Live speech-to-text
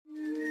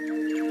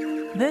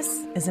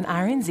This is an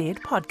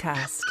RNZ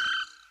podcast.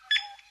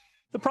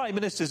 The Prime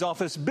Minister's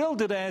office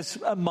billed it as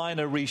a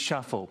minor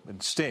reshuffle.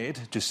 Instead,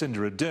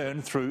 Jacinda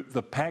Ardern threw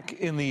the pack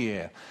in the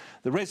air.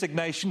 The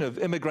resignation of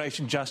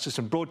Immigration, Justice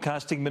and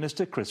Broadcasting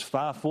Minister Chris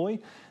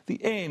Farfoy,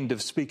 the end of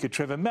Speaker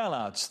Trevor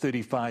Mallard's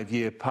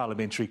 35-year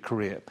parliamentary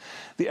career,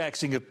 the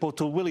axing of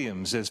Poto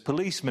Williams as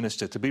Police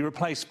Minister to be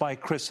replaced by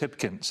Chris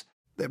Hipkins.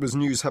 That was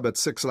News Hub at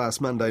 6 last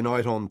Monday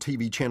night on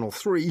TV Channel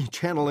 3,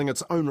 channelling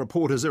its own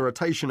reporters'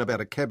 irritation about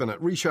a cabinet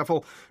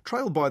reshuffle,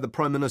 trailed by the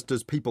Prime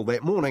Minister's people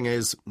that morning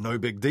as no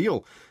big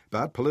deal.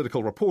 But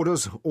political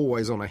reporters,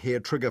 always on a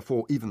hair trigger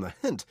for even the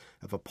hint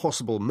of a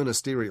possible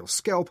ministerial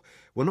scalp,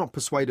 were not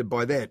persuaded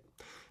by that.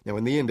 Now,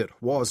 in the end, it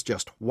was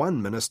just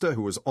one minister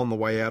who was on the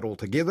way out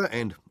altogether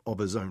and of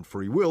his own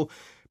free will,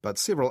 but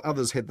several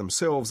others had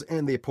themselves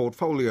and their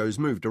portfolios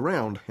moved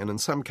around, and in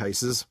some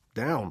cases,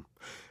 down.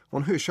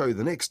 On her show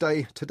the next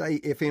day, Today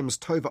FM's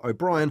Tova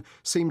O'Brien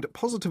seemed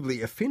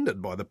positively offended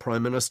by the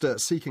Prime Minister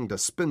seeking to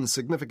spin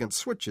significant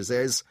switches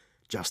as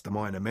just a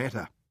minor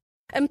matter.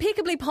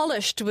 Impeccably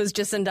polished was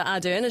Jacinda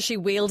Ardern as she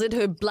wielded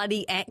her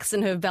bloody axe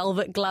in her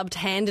velvet-gloved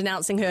hand,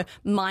 announcing her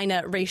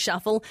minor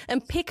reshuffle.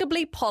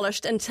 Impeccably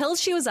polished until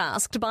she was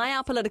asked by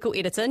our political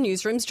editor,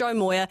 Newsroom's Joe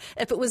Moyer,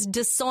 if it was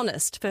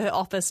dishonest for her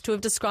office to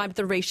have described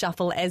the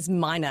reshuffle as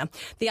minor.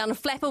 The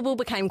unflappable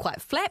became quite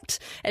flapped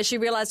as she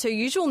realised her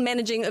usual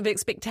managing of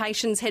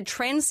expectations had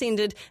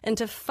transcended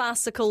into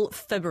farcical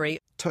fibbery.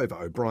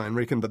 Tova O'Brien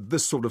reckoned that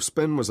this sort of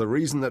spin was a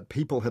reason that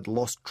people had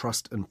lost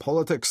trust in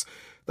politics,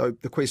 though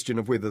the question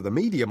of whether the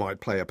media might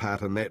play a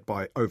part in that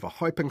by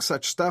overhyping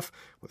such stuff,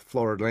 with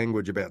florid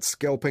language about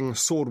scalping,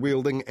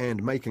 sword-wielding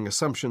and making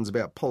assumptions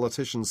about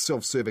politicians'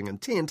 self-serving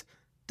intent,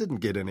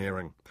 didn't get an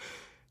airing.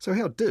 So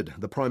how did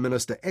the Prime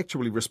Minister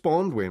actually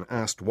respond when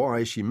asked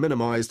why she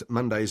minimised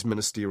Monday's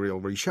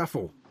ministerial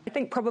reshuffle? I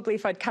think probably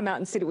if I'd come out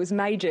and said it was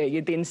major,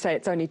 you'd then say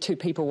it's only two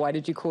people, why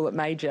did you call it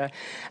major?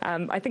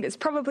 I think it's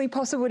probably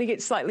possible to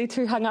get slightly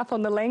too hung up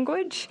on the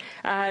language.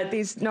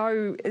 It's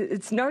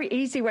no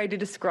easy way to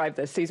describe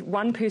this. There's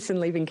one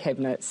person leaving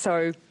cabinet,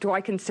 so do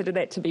I consider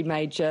that to be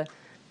major?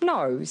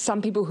 No.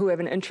 Some people who have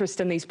an interest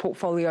in these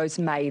portfolios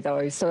may,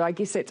 though, so I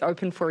guess it's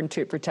open for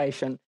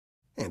interpretation.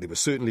 And there was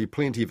certainly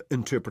plenty of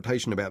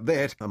interpretation about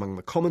that among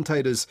the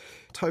commentators.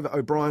 Tova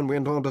O'Brien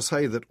went on to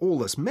say that all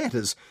this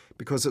matters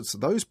because it's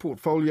those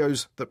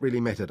portfolios that really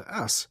matter to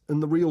us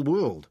in the real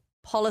world.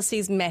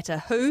 Policies matter.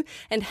 Who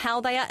and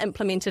how they are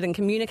implemented and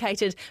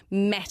communicated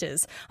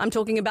matters. I'm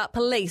talking about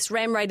police,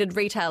 ram-raided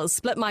retailers,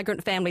 split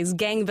migrant families,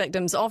 gang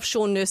victims,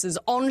 offshore nurses,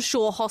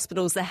 onshore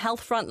hospitals, the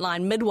health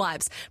frontline,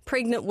 midwives,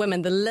 pregnant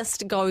women, the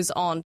list goes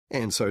on.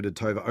 And so did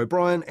Tova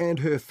O'Brien and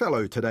her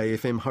fellow Today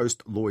FM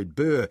host Lloyd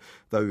Burr,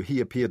 though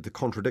he appeared to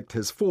contradict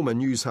his former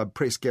News Hub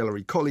press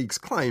gallery colleagues'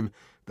 claim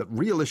that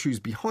real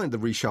issues behind the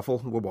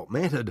reshuffle were what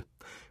mattered.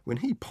 When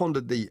he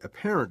pondered the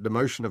apparent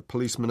demotion of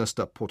Police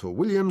Minister Poto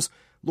Williams,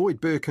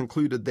 Lloyd Burr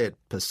concluded that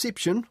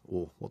perception,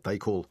 or what they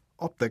call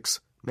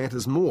optics,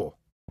 matters more.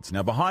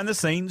 Now, behind the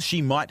scenes,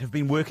 she might have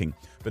been working,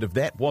 but if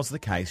that was the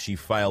case, she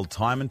failed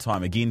time and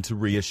time again to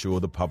reassure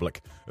the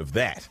public of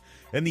that.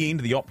 In the end,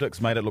 the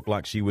optics made it look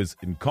like she was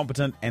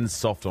incompetent and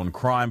soft on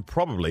crime,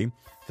 probably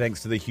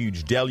thanks to the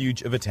huge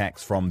deluge of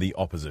attacks from the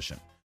opposition.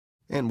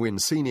 And when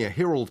senior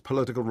Herald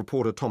political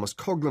reporter Thomas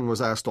Coughlin was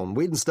asked on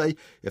Wednesday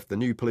if the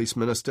new police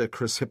minister,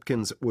 Chris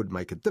Hipkins, would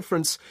make a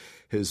difference,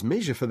 his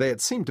measure for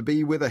that seemed to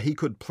be whether he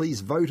could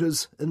please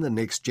voters in the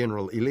next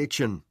general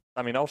election.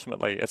 I mean,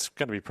 ultimately, it's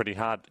going to be pretty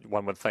hard,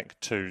 one would think,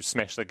 to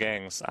smash the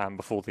gangs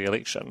before the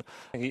election.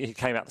 He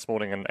came out this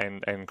morning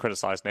and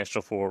criticised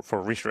National for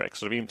rhetoric,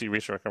 sort of empty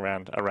rhetoric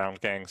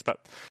around gangs, but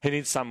he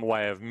needs some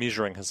way of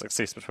measuring his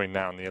success between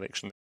now and the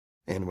election.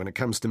 And when it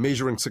comes to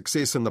measuring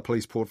success in the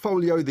police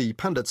portfolio, the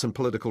pundits and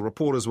political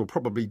reporters will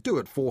probably do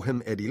it for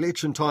him at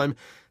election time,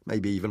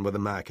 maybe even with a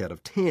mark out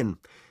of 10.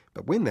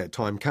 But when that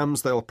time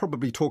comes, they'll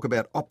probably talk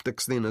about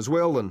optics then as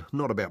well, and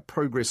not about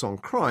progress on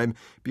crime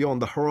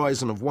beyond the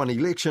horizon of one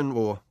election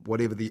or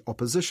whatever the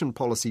opposition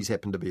policies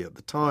happen to be at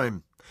the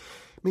time.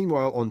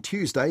 Meanwhile, on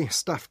Tuesday,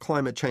 Stuff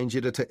climate change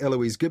editor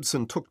Eloise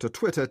Gibson took to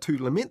Twitter to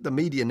lament the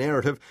media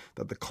narrative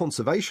that the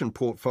conservation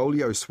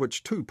portfolio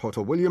switch to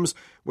Poto Williams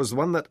was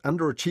one that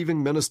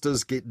underachieving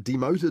ministers get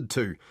demoted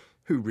to.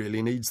 Who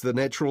really needs the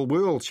natural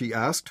world, she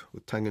asked,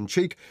 with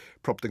tongue-in-cheek,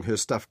 prompting her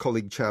Stuff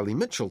colleague Charlie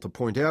Mitchell to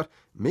point out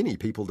many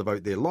people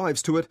devote their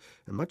lives to it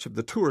and much of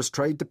the tourist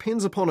trade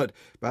depends upon it.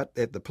 But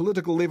at the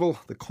political level,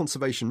 the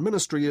Conservation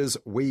Ministry is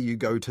where you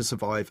go to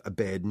survive a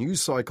bad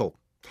news cycle.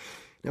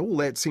 Now, all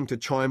that seemed to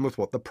chime with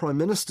what the Prime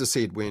Minister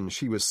said when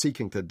she was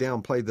seeking to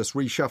downplay this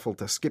reshuffle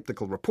to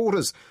sceptical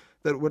reporters,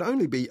 that it would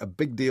only be a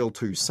big deal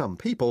to some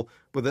people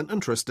with an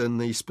interest in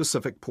the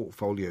specific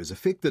portfolios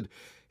affected.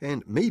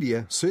 And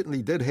media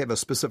certainly did have a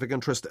specific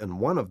interest in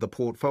one of the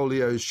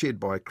portfolios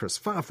shared by Chris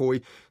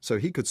Farfoy, so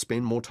he could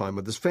spend more time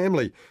with his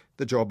family,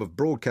 the job of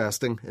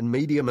broadcasting and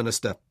media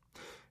minister.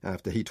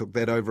 After he took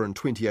that over in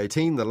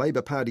 2018, the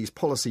Labour Party's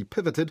policy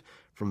pivoted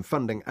from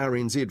funding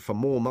RNZ for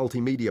more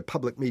multimedia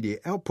public media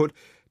output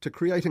to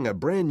creating a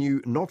brand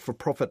new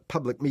not-for-profit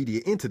public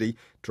media entity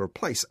to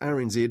replace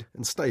RNZ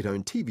and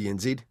state-owned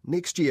TVNZ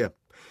next year.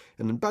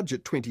 And in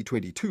Budget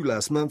 2022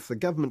 last month, the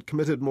government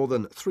committed more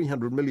than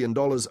 $300 million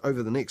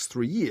over the next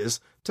 3 years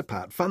to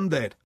part-fund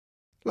that.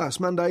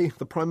 Last Monday,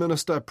 the Prime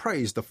Minister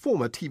praised the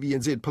former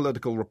TVNZ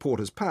political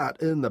reporter's part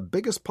in the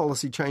biggest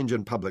policy change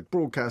in public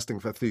broadcasting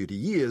for 30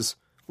 years,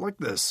 like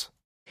this.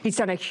 He's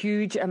done a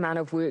huge amount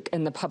of work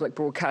in the public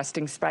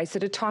broadcasting space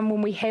at a time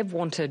when we have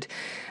wanted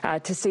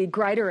to see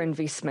greater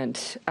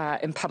investment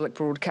in public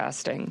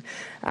broadcasting.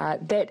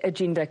 That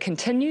agenda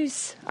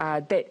continues.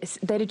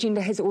 That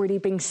agenda has already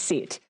been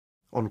set.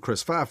 On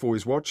Chris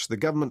Farfoy's watch, the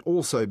government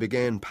also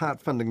began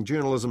part-funding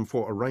journalism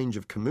for a range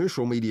of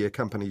commercial media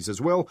companies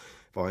as well,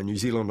 via New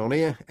Zealand On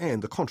Air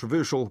and the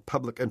controversial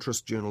Public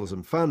Interest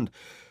Journalism Fund.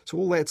 So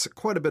all that's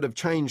quite a bit of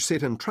change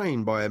set in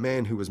train by a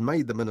man who was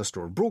made the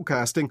Minister of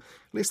Broadcasting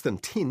less than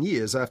 10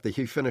 years after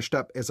he finished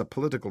up as a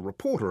political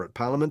reporter at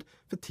Parliament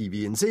for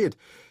TVNZ.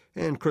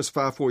 And Chris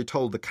Farfoy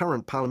told the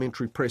current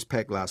parliamentary press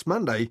pack last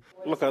Monday,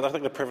 "Look, I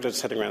think the privilege of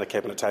sitting around the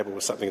cabinet table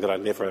was something that I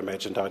never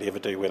imagined I'd ever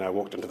do when I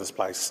walked into this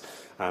place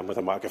with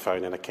a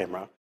microphone and a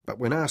camera." But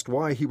when asked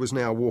why he was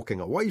now walking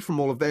away from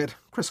all of that,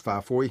 Chris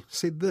Farfoy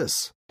said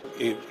this.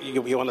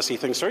 You want to see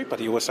things through, but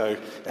you also,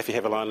 if you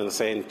have a line in the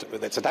sand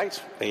that's a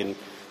date, then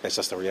that's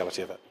just the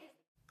reality of it.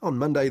 On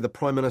Monday, the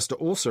Prime Minister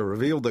also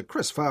revealed that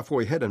Chris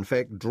Farfoy had in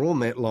fact drawn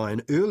that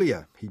line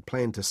earlier. He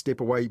planned to step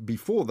away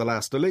before the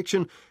last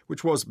election,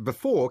 which was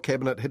before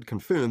Cabinet had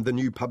confirmed the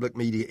new public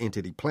media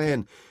entity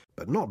plan.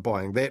 But not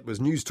buying that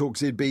was News Talk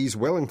ZB's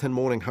Wellington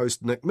morning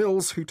host Nick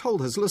Mills, who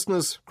told his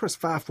listeners Chris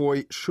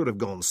Farfoy should have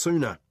gone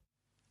sooner.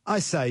 I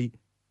say,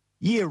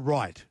 yeah,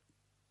 right.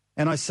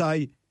 And I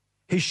say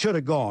he should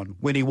have gone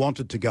when he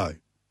wanted to go,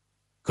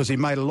 because he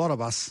made a lot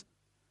of us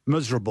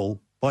miserable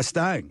by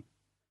staying.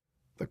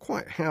 The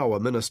quite how a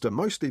minister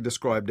mostly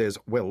described as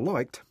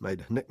well-liked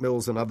made Nick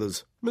Mills and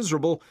others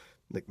miserable.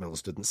 Nick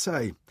Mills didn't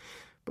say.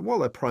 But while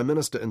the Prime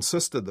Minister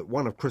insisted that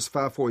one of Chris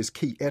Farfoy's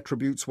key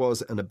attributes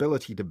was an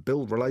ability to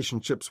build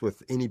relationships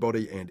with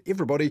anybody and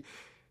everybody,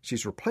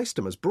 she's replaced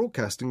him as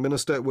Broadcasting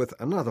Minister with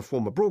another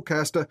former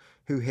broadcaster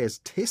who has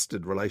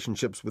tested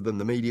relationships within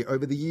the media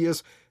over the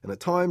years and at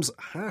times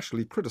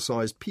harshly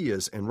criticised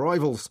peers and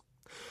rivals.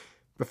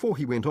 Before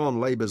he went on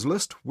Labour's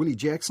list, Willie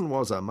Jackson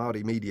was a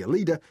Māori media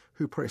leader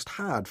who pressed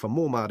hard for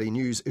more Māori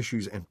news,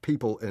 issues and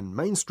people in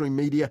mainstream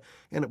media,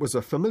 and it was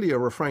a familiar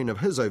refrain of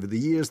his over the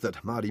years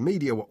that Māori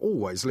media were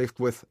always left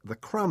with the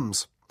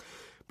crumbs.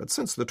 But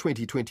since the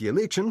 2020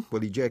 election,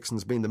 Willie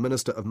Jackson's been the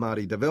Minister of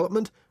Māori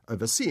Development,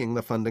 overseeing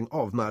the funding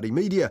of Māori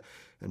media.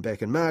 And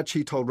back in March,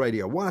 he told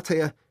Radio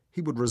Wātea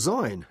he would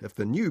resign if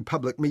the new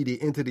public media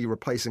entity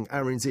replacing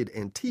RNZ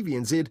and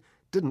TVNZ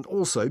didn't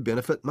also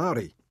benefit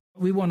Māori.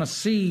 We want to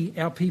see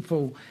our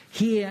people,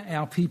 hear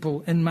our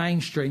people in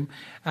mainstream,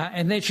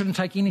 and that shouldn't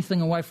take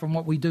anything away from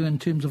what we do in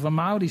terms of a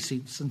Māori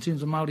sense, in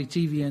terms of Māori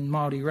TV and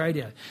Māori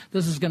radio.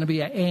 This is going to be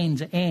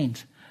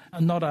and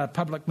not a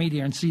public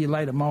media and see you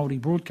later Māori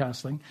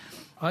broadcasting.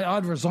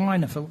 I'd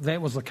resign if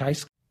that was the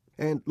case.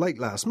 And late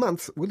last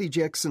month, Willie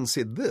Jackson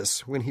said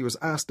this when he was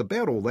asked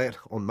about all that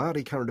on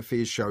Māori current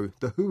affairs show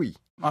The Hui.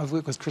 I've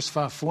worked with Chris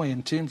Farfoy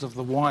in terms of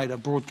the wider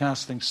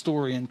broadcasting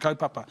story and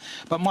kaupapa.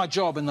 But my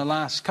job in the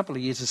last couple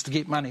of years is to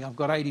get money. I've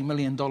got $80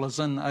 million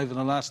in over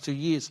the last 2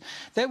 years.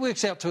 That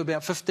works out to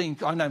about 15,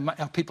 I know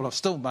our people are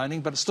still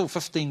moaning, but it's still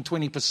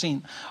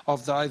 15-20%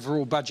 of the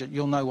overall budget.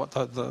 You'll know what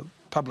the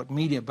public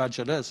media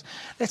budget is.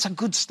 That's a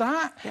good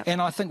start, yep.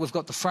 And I think we've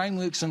got the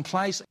frameworks in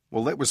place.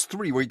 Well, that was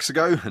 3 weeks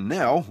ago, and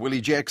now Willie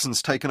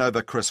Jackson's taken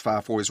over Chris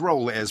Farfoy's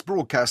role as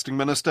Broadcasting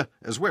Minister,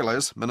 as well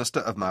as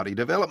Minister of Māori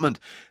Development,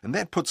 and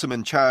that puts him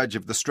in charge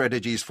of the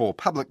strategies for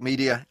public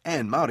media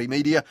and Māori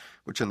media,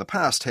 which in the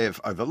past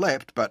have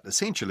overlapped but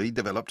essentially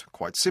developed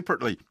quite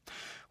separately.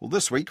 Well,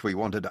 this week we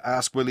wanted to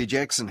ask Willie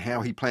Jackson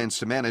how he plans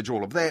to manage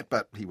all of that,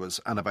 but he was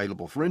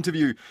unavailable for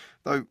interview,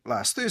 though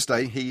last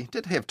Thursday he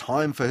did have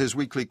time for his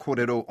weekly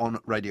kōrero on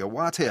Radio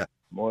Wātea.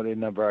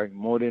 Morena, bro.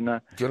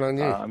 Morena. Good on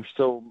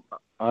you.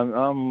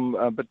 I'm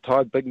a bit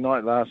tired. Big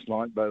night last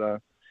night,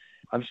 but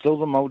I'm still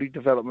the Māori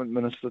Development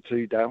Minister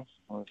too, Dale.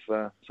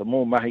 Some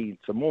more mahi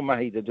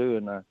to do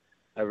and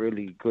a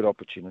really good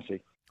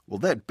opportunity. Well,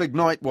 that big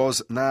night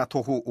was Ngā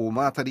Tohu o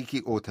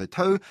Matariki o Te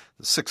Tau,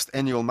 the 6th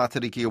Annual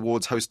Matariki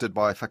Awards hosted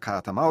by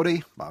Whakaata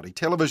Māori, Māori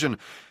Television.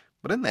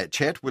 But in that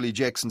chat, Willie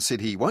Jackson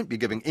said he won't be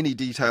giving any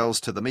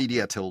details to the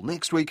media till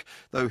next week,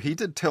 though he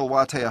did tell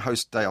Wātea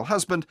host Dale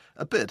Husband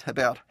a bit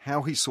about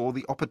how he saw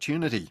the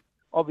opportunity.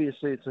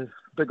 Obviously, it's a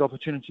big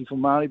opportunity for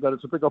Māori, but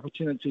it's a big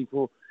opportunity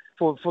for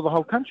the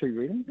whole country,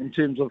 really, in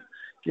terms of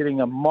getting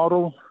a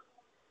model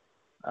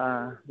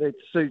that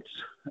suits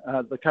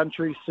the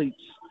country, suits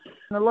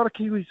and a lot of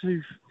Kiwis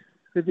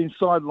who've been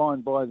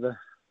sidelined by the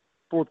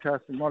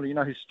broadcasting model,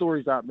 whose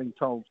stories aren't being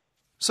told.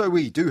 So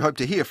we do hope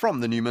to hear from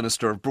the new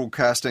Minister of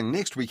Broadcasting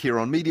next week here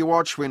on Media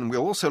Watch, when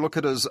we'll also look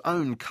at his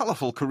own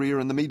colourful career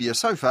in the media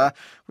so far,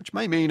 which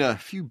may mean a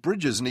few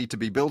bridges need to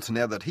be built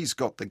now that he's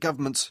got the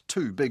government's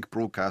two big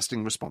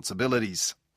broadcasting responsibilities.